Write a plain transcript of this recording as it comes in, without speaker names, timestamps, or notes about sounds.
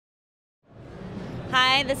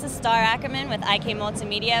Hi, this is Star Ackerman with IK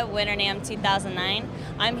Multimedia, winner NAMM 2009.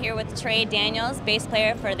 I'm here with Traa Daniels, bass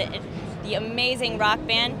player for the amazing rock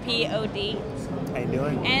band p.o.d. How you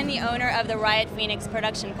doing? And the owner of the Riot Phoenix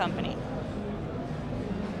production company.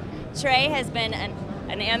 Traa has been an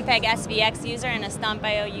Ampeg SVX user and a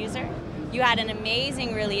StompIO user. You had an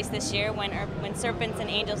amazing release this year when Serpents and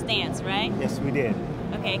Angels Dance, right? Yes, we did.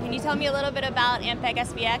 Okay, can you tell me a little bit about Ampeg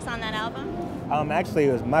SVX on that album? Actually,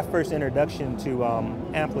 it was my first introduction to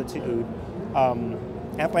Amplitude.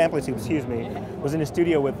 Amplitude, excuse me, was in the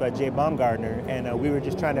studio with Jay Baumgartner, and we were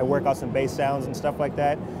just trying to work out some bass sounds and stuff like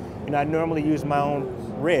that. You know, I normally use my own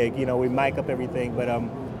rig. You know, we mic up everything, but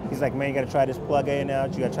he's like, man, you got to try this plug-in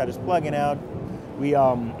out. You got to try this plug-in out. We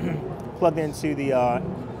plugged into the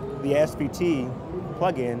SVT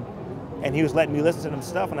plug-in, and he was letting me listen to some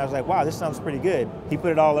stuff, and I was like, wow, this sounds pretty good. He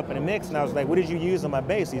put it all up in a mix, and I was like, what did you use on my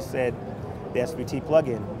bass? He said, the SVT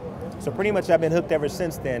plugin. So pretty much I've been hooked ever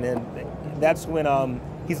since then, and that's when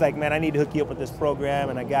he's like, man, I need to hook you up with this program,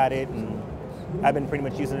 and I got it, and I've been pretty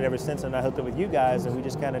much using it ever since, and I hooked up with you guys, and we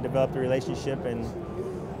just kind of developed a relationship, and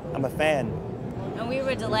I'm a fan. And we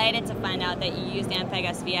were delighted to find out that you used Ampeg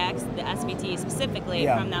SVX, the SVT specifically,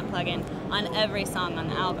 from that plugin on every song on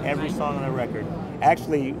the album. Every song on the record.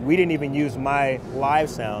 Actually, we didn't even use my live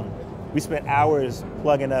sound. We spent hours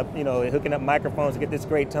plugging up, you know, hooking up microphones to get this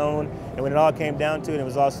great tone. And when it all came down to it, it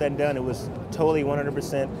was all said and done, it was totally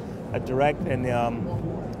 100% a direct and the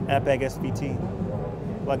Ampeg SVT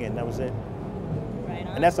plugin. That was it. Right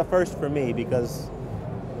on. And that's a first for me because,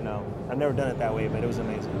 you know, I've never done it that way, but it was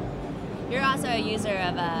amazing. You're also a user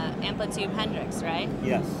of Amplitude Hendrix, right?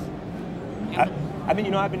 Yes. I've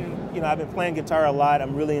been playing guitar a lot.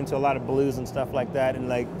 I'm really into a lot of blues and stuff like that, and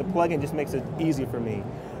like the plugin just makes it easy for me.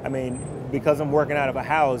 I mean, because I'm working out of a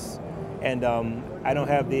house, and I don't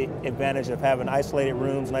have the advantage of having isolated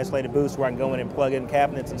rooms and isolated booths where I can go in and plug in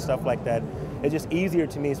cabinets and stuff like that. It's just easier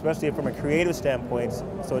to me, especially from a creative standpoint,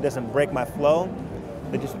 so it doesn't break my flow,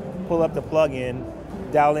 to just pull up the plug-in,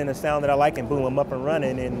 dial in a sound that I like, and boom, I'm up and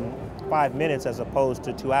running in 5 minutes as opposed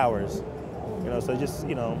to 2 hours. You know, so just,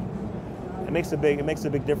 you know, it makes a big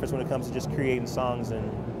difference when it comes to just creating songs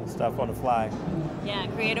and stuff on the fly. Yeah,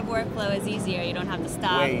 creative workflow is easier. You don't have to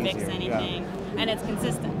stop, fix anything, and it's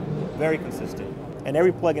consistent. Very consistent. And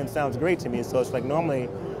every plugin sounds great to me, so it's like normally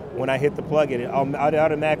when I hit the plugin, it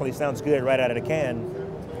automatically sounds good right out of the can.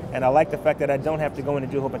 And I like the fact that I don't have to go in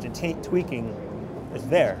and do a whole bunch of tweaking. It's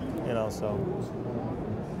there, you know, so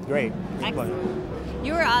it's great. Excellent.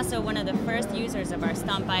 You were also one of the first users of our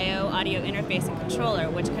StompIO audio interface and controller,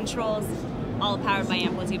 which controls all powered by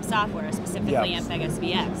Amplitude software, specifically Ampeg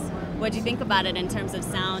SVX. What did you think about it in terms of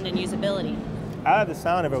sound and usability? The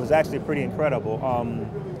sound of it was actually pretty incredible.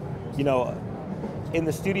 You know, in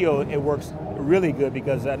the studio it works really good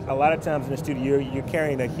because a lot of times in the studio you're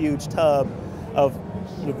carrying a huge tub of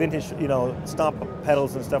vintage, you know, stomp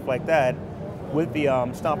pedals and stuff like that. With the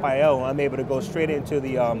StompIO, I'm able to go straight into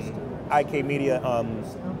the IK Media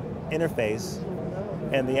interface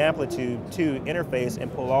and the Amplitude 2 interface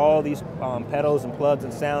and pull all these pedals and plugs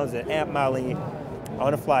and sounds and amp modeling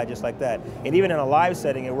on the fly just like that. And even in a live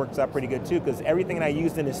setting it works out pretty good too, because everything that I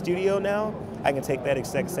used in the studio now, I can take that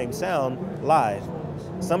exact same sound live.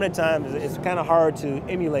 Some of the times it's kind of hard to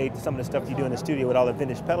emulate some of the stuff you do in the studio with all the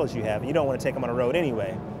vintage pedals you have, and you don't want to take them on the road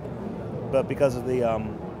anyway. But because of the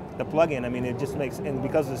plugin, I mean, it just makes, and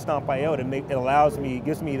because of the StompIO, it allows me, it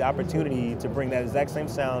gives me the opportunity to bring that exact same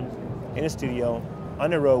sound in the studio,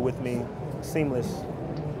 on the road with me, seamless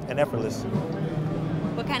and effortless.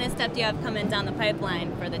 What kind of stuff do you have coming down the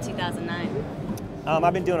pipeline for the 2009?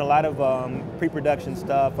 I've been doing a lot of pre-production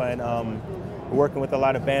stuff and working with a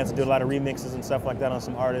lot of bands, doing a lot of remixes and stuff like that on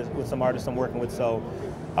some artists, with some artists I'm working with. So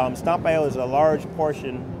StompIO is a large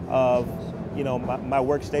portion of, you know, my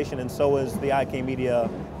workstation, and so is the IK Media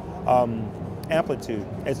Amplitude.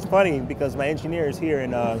 It's funny because my engineer is here,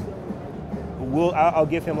 and I'll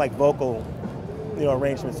give him like vocal, you know,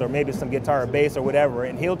 arrangements or maybe some guitar or bass or whatever,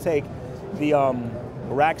 and he'll take the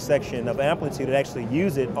rack section of Amplitude and actually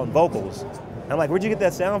use it on vocals. And I'm like, where'd you get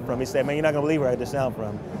that sound from? He said, man, you're not gonna believe where I got the sound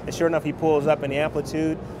from. And sure enough, he pulls up in the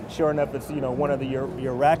Amplitude. Sure enough, it's, you know, one of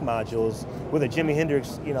your rack modules with a Jimi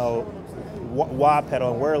Hendrix, you know, wah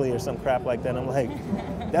pedal and whirly or some crap like that. And I'm like,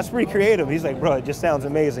 that's pretty creative. He's like, bro, it just sounds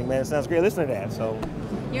amazing, man. It sounds great. Listen to that. So.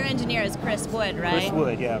 Your engineer is Chris Wood, right? Chris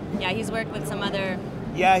Wood, yeah. Yeah, he's worked with some other.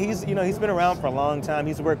 Yeah, he's been around for a long time.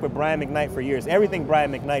 He's worked with Brian McKnight for years. Everything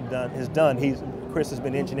Brian McKnight has done. Chris has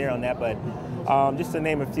been engineer on that. But just to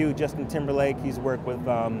name a few, Justin Timberlake. He's worked with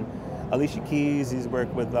Alicia Keys. He's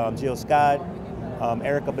worked with Jill Scott,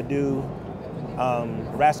 Erykah Badu.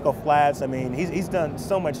 Rascal Flatts. I mean, he's done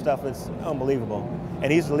so much stuff. It's unbelievable.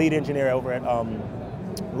 And he's the lead engineer over at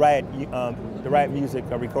the Riot Music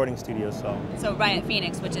recording studio. So Riot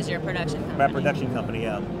Phoenix, which is your production company. Riot production company,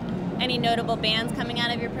 yeah. Any notable bands coming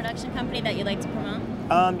out of your production company that you'd like to promote?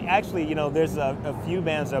 Actually, you know, there's a few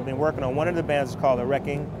bands that I've been working on. One of the bands is called The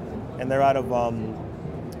Wrecking, and they're out of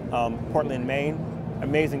Portland, Maine.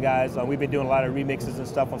 Amazing guys. We've been doing a lot of remixes and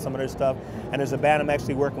stuff on some of their stuff. And there's a band I'm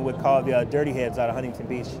actually working with called the Dirty Heads out of Huntington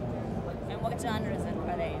Beach. And what genres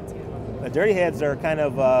are they into? The Dirty Heads are kind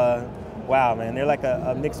of, wow, man. They're like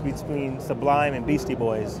a mix between Sublime and Beastie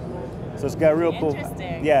Boys. So it's got a real cool,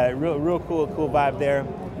 yeah, real cool vibe there.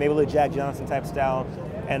 Maybe a little Jack Johnson type style.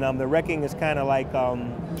 And The Wrecking is kind of like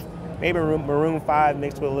maybe Maroon 5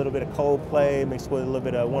 mixed with a little bit of Coldplay, mixed with a little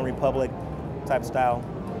bit of One Republic type style.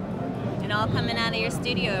 And all coming out of your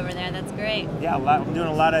studio over there. That's great. Yeah, I'm doing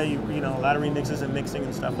a lot of remixes and mixing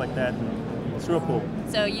and stuff like that. It's real cool.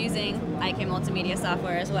 So using IK Multimedia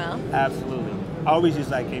software as well? Absolutely. I always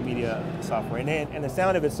use IK Media software. And the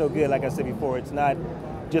sound of it's so good, like I said before, it's not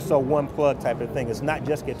just a one plug type of thing. It's not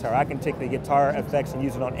just guitar. I can take the guitar effects and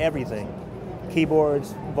use it on everything.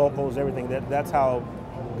 Keyboards, vocals, everything. That's how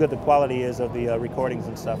good the quality is of the recordings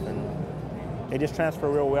and stuff. And they just transfer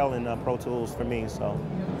real well in Pro Tools for me, so.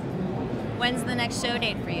 When's the next show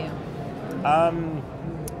date for you?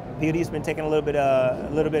 p.o.d.'s been taking a little bit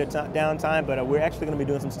of downtime, but we're actually going to be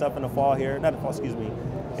doing some stuff in the fall here. Not the fall, excuse me.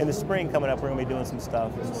 In the spring coming up, we're going to be doing some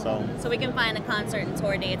stuff. So we can find the concert and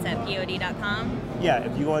tour dates at p.o.d.com? Yeah,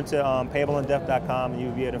 if you go into payableanddeaf.com,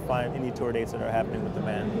 you'll be able to find any tour dates that are happening with the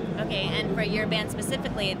band. Okay, and for your band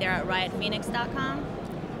specifically, they're at riotphoenix.com?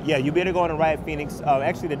 Yeah, you better go on to Riot Phoenix.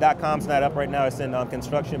 Actually, the .com's not up right now. It's in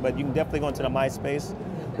construction, but you can definitely go into the MySpace,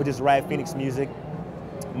 which is Riot Phoenix Music,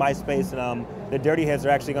 MySpace. And the Dirty Heads are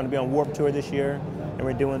actually going to be on Warped Tour this year, and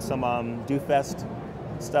we're doing some Do Fest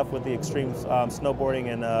stuff with the extreme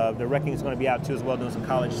snowboarding, and the Wrecking is going to be out too as well, doing some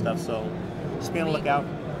college stuff. So just be on the lookout.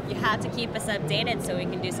 You have to keep us updated so we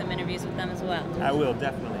can do some interviews with them as well. I will,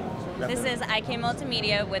 definitely. This is IK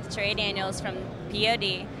Multimedia with Traa Daniels from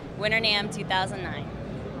p.o.d. Winter NAMM 2009.